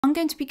I'm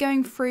going to be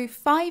going through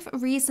 5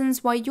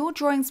 reasons why your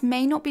drawings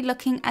may not be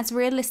looking as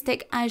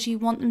realistic as you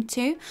want them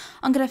to.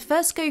 I'm going to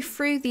first go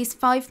through these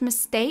 5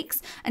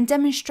 mistakes and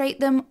demonstrate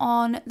them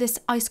on this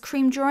ice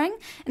cream drawing,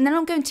 and then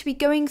I'm going to be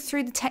going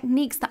through the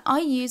techniques that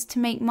I use to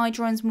make my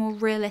drawings more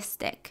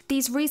realistic.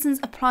 These reasons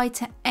apply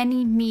to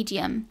any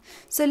medium.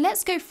 So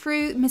let's go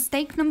through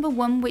mistake number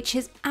 1, which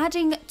is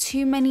adding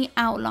too many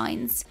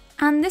outlines.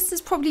 And this is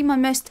probably my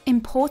most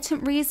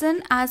important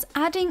reason, as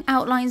adding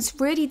outlines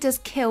really does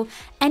kill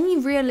any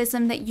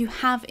realism that you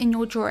have in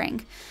your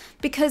drawing.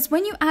 Because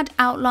when you add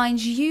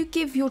outlines, you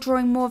give your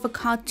drawing more of a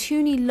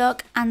cartoony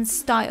look and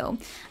style.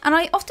 And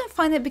I often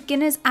find that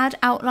beginners add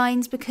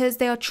outlines because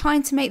they are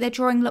trying to make their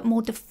drawing look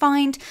more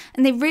defined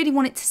and they really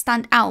want it to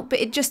stand out, but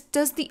it just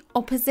does the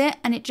opposite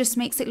and it just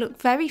makes it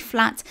look very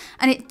flat,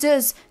 and it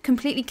does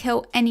completely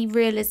kill any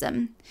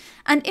realism.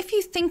 And if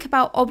you think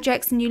about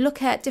objects and you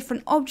look at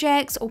different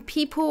objects or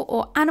people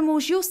or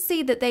animals, you'll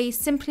see that they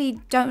simply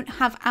don't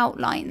have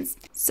outlines.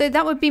 So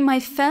that would be my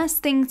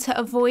first thing to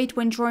avoid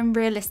when drawing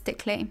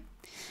realistically.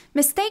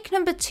 Mistake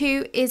number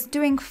 2 is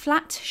doing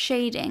flat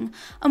shading.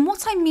 And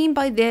what I mean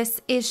by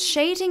this is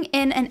shading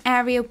in an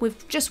area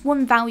with just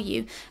one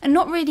value and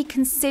not really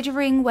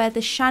considering where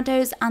the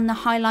shadows and the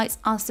highlights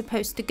are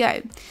supposed to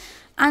go.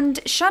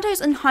 And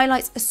shadows and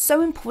highlights are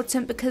so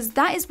important because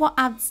that is what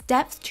adds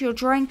depth to your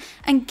drawing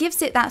and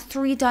gives it that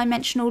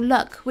 3-dimensional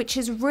look, which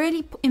is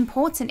really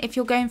important if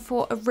you're going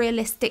for a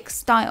realistic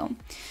style.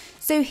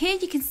 So here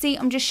you can see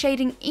I'm just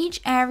shading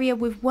each area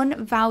with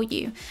one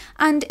value,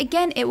 and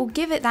again it will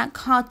give it that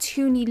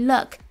cartoony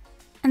look.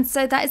 And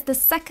so that is the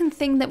second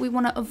thing that we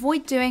want to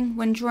avoid doing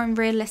when drawing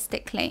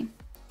realistically.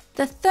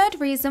 The third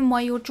reason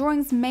why your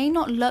drawings may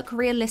not look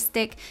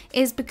realistic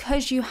is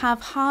because you have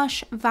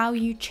harsh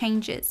value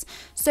changes.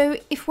 So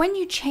if when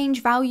you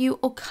change value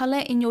or color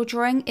in your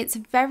drawing, it's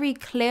very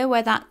clear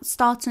where that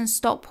start and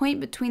stop point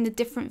between the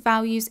different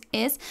values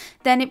is,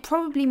 then it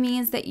probably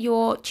means that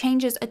your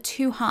changes are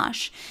too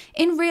harsh.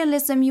 In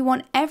realism, you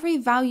want every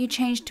value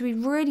change to be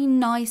really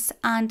nice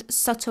and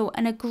subtle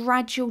and a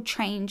gradual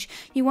change.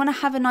 You want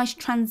to have a nice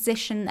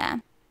transition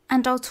there.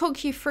 And I'll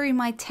talk you through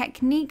my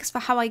techniques for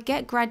how I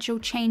get gradual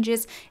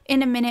changes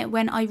in a minute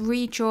when I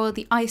redraw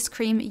the ice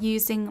cream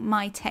using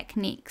my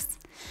techniques.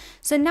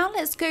 So now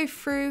let's go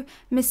through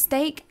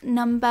mistake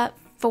number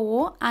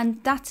 4,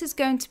 and that is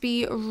going to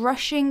be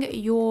rushing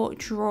your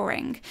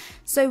drawing.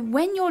 So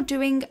when you're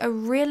doing a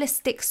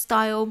realistic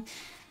style,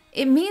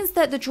 it means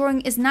that the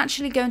drawing is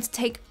naturally going to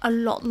take a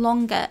lot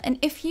longer, and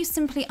if you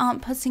simply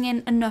aren't putting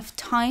in enough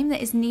time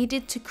that is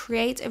needed to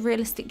create a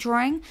realistic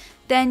drawing,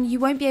 then you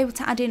won't be able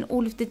to add in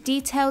all of the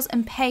details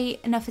and pay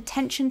enough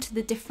attention to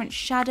the different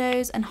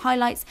shadows and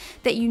highlights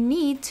that you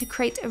need to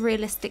create a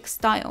realistic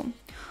style.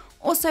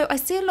 Also, I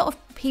see a lot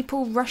of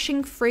people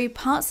rushing through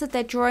parts of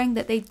their drawing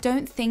that they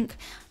don't think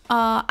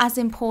are as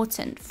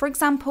important. For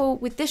example,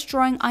 with this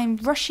drawing, I'm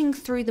rushing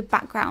through the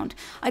background.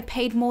 I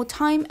paid more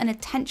time and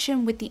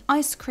attention with the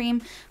ice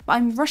cream, but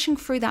I'm rushing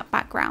through that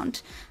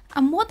background.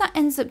 And what that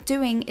ends up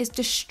doing is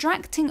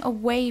distracting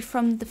away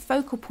from the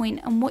focal point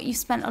and what you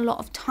spent a lot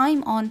of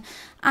time on,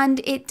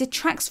 and it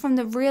detracts from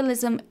the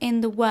realism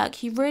in the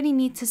work. You really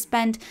need to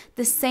spend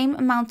the same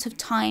amount of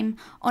time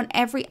on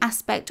every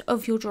aspect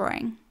of your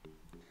drawing.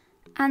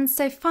 And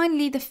so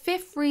finally, the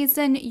 5th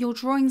reason your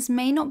drawings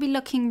may not be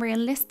looking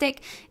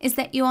realistic is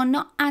that you are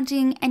not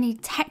adding any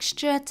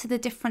texture to the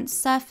different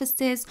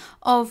surfaces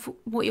of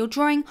what you're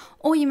drawing,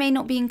 or you may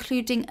not be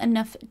including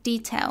enough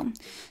detail.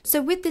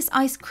 So with this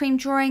ice cream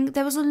drawing,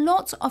 there was a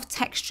lot of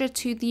texture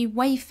to the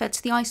wafer,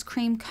 to the ice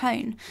cream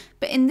cone,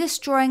 but in this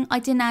drawing I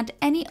didn't add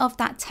any of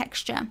that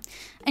texture.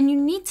 And you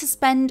need to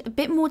spend a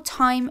bit more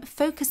time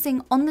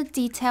focusing on the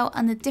detail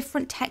and the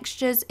different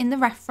textures in the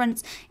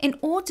reference in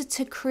order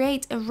to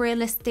create a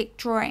realistic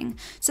drawing.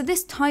 So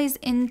this ties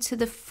into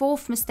the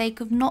 4th mistake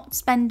of not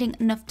spending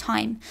enough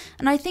time.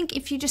 And I think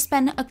if you just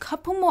spend a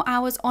couple more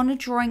hours on a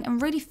drawing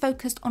and really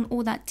focused on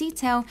all that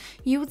detail,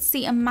 you would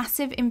see a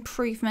massive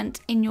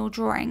improvement in your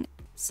drawing.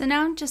 So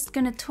now I'm just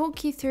going to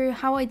talk you through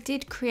how I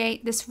did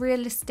create this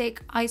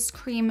realistic ice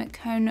cream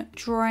cone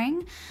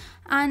drawing.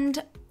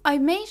 And I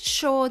made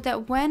sure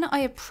that when I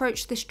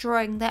approached this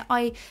drawing that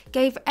I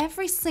gave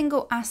every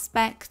single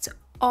aspect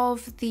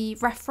of the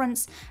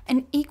reference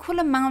an equal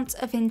amount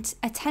of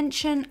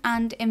attention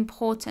and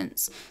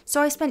importance.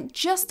 So I spent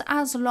just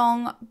as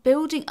long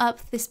building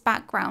up this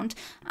background,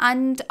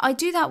 and I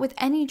do that with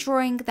any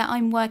drawing that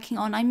I'm working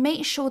on. I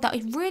make sure that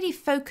I really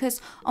focus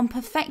on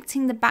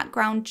perfecting the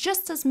background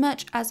just as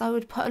much as I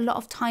would put a lot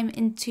of time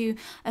into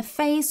a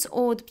face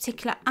or the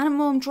particular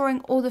animal I'm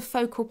drawing or the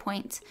focal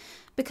point.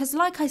 Because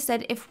like I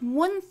said, if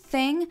one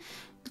thing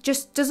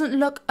just doesn't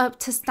look up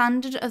to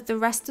standard of the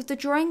rest of the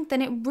drawing,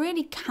 then it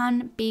really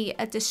can be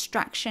a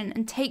distraction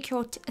and take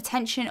your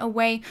attention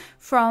away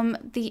from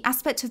the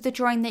aspect of the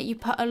drawing that you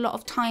put a lot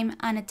of time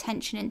and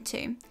attention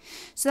into.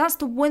 So that's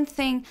the one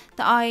thing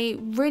that I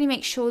really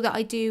make sure that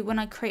I do when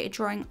I create a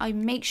drawing. I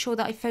make sure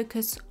that I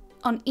focus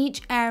on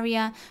each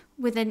area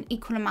with an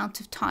equal amount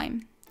of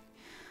time.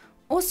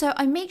 Also,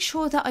 I make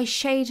sure that I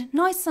shade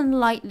nice and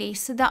lightly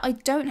so that I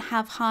don't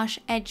have harsh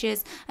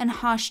edges and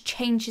harsh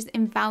changes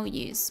in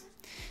values.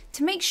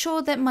 To make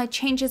sure that my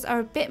changes are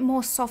a bit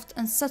more soft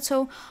and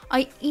subtle,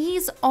 I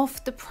ease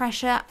off the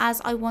pressure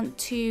as I want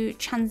to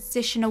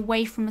transition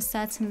away from a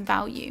certain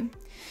value.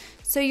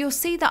 So you'll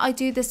see that I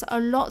do this a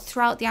lot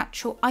throughout the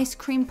actual ice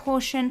cream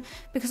portion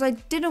because I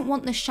didn't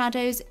want the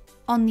shadows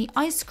on the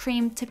ice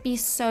cream to be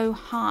so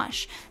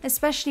harsh,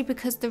 especially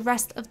because the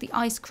rest of the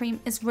ice cream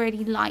is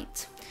really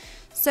light.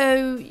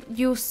 So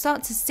you'll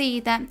start to see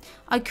that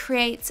I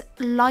create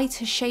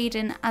lighter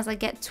shading as I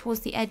get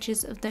towards the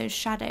edges of those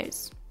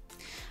shadows.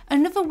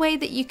 Another way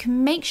that you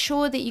can make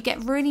sure that you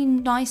get really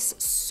nice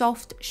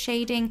soft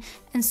shading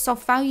and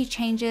soft value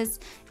changes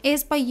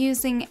is by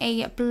using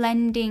a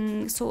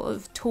blending sort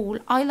of tool.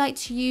 I like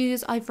to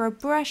use either a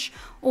brush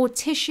or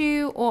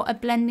tissue or a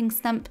blending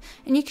stump,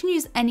 and you can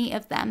use any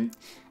of them.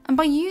 And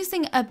by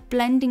using a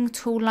blending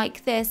tool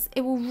like this,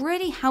 it will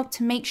really help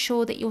to make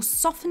sure that you're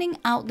softening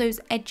out those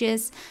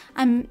edges,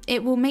 and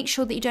it will make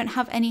sure that you don't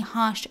have any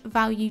harsh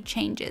value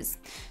changes.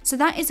 So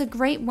that is a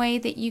great way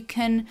that you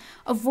can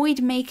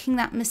avoid making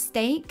that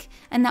mistake,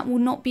 and that will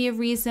not be a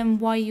reason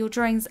why your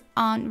drawings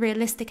aren't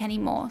realistic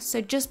anymore.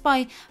 So just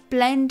by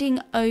blending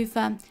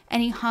over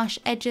any harsh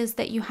edges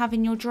that you have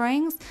in your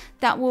drawings,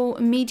 that will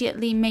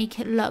immediately make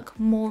it look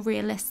more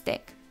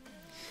realistic.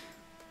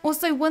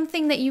 Also, one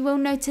thing that you will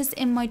notice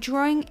in my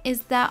drawing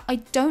is that I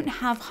don't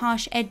have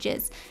harsh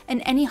edges,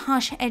 and any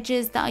harsh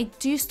edges that I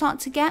do start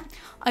to get,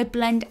 I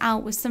blend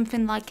out with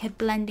something like a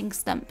blending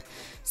stump.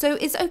 So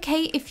it's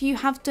okay if you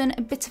have done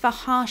a bit of a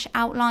harsh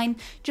outline,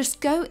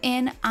 just go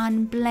in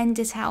and blend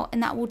it out,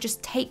 and that will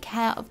just take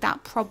care of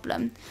that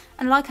problem.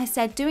 And like I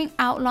said, doing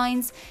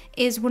outlines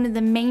is one of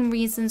the main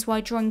reasons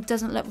why drawing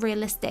doesn't look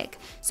realistic.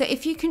 So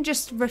if you can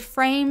just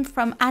refrain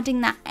from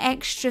adding that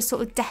extra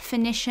sort of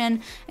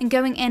definition and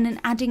going in and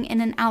adding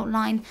in an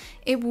outline,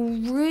 it will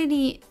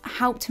really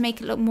help to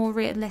make it look more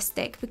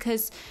realistic,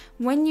 because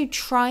when you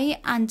try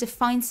and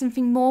define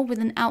something more with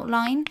an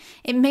outline,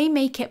 it may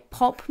make it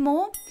pop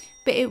more,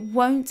 but it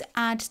won't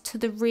add to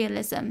the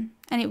realism,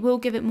 and it will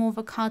give it more of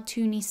a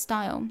cartoony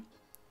style.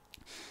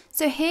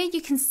 So here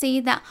you can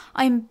see that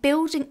I'm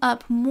building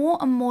up more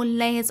and more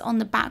layers on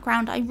the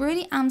background. I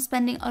really am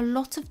spending a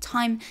lot of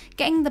time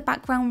getting the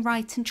background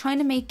right and trying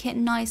to make it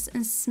nice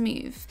and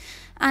smooth.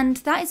 And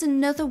that is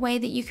another way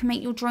that you can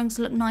make your drawings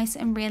look nice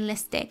and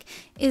realistic,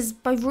 is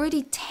by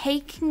really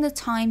taking the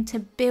time to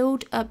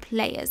build up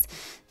layers.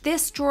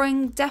 This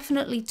drawing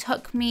definitely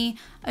took me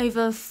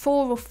over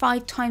 4 or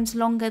 5 times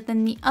longer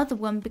than the other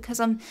one, because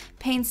I'm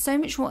paying so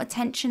much more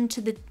attention to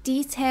the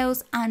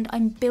details and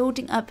I'm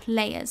building up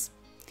layers.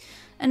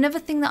 Another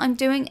thing that I'm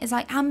doing is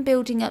I am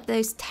building up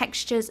those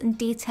textures and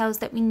details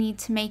that we need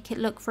to make it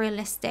look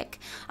realistic.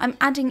 I'm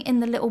adding in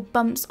the little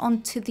bumps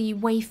onto the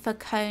wafer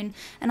cone,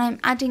 and I'm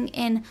adding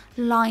in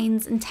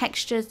lines and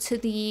texture to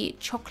the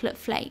chocolate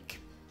flake.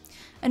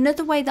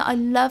 Another way that I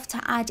love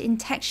to add in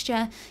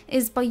texture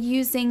is by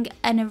using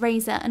an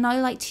eraser, and I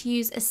like to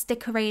use a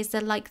stick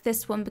eraser like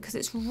this one because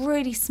it's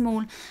really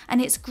small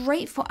and it's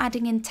great for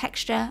adding in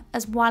texture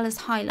as well as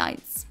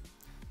highlights.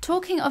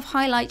 Talking of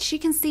highlights, you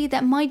can see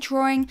that my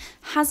drawing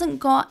hasn't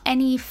got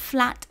any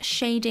flat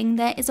shading.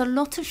 There is a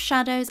lot of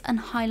shadows and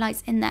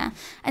highlights in there,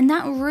 and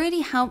that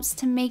really helps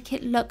to make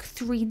it look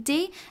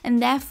 3D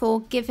and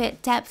therefore give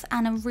it depth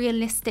and a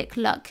realistic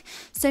look.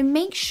 So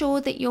make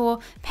sure that you're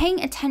paying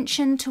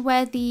attention to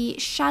where the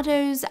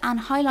shadows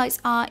and highlights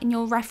are in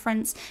your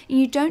reference, and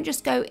you don't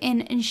just go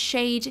in and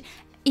shade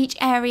each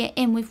area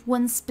in with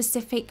one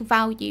specific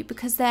value,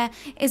 because there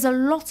is a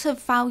lot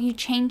of value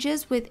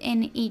changes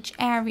within each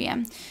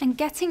area, and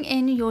getting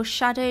in your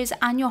shadows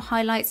and your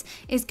highlights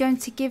is going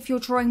to give your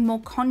drawing more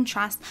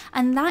contrast,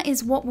 and that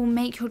is what will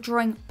make your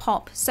drawing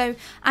pop. So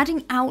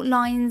adding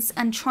outlines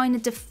and trying to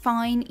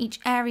define each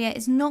area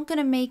is not going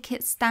to make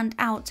it stand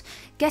out.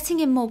 Getting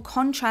in more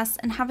contrast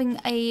and having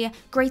a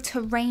greater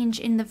range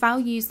in the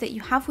values that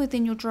you have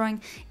within your drawing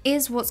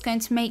is what's going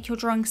to make your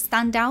drawing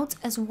stand out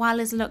as well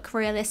as look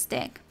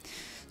realistic.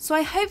 So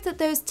I hope that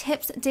those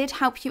tips did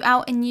help you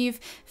out and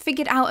you've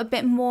figured out a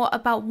bit more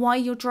about why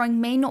your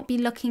drawing may not be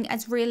looking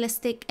as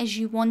realistic as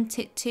you want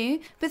it to.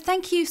 But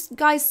thank you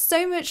guys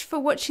so much for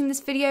watching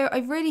this video. I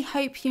really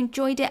hope you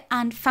enjoyed it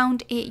and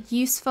found it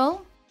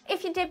useful.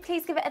 If you did,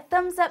 please give it a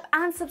thumbs up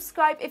and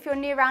subscribe if you're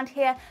new around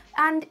here,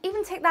 and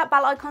even tick that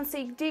bell icon so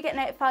you do get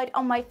notified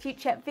on my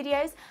future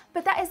videos.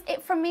 But that is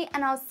it from me,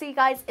 and I'll see you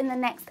guys in the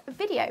next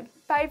video.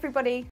 Bye everybody.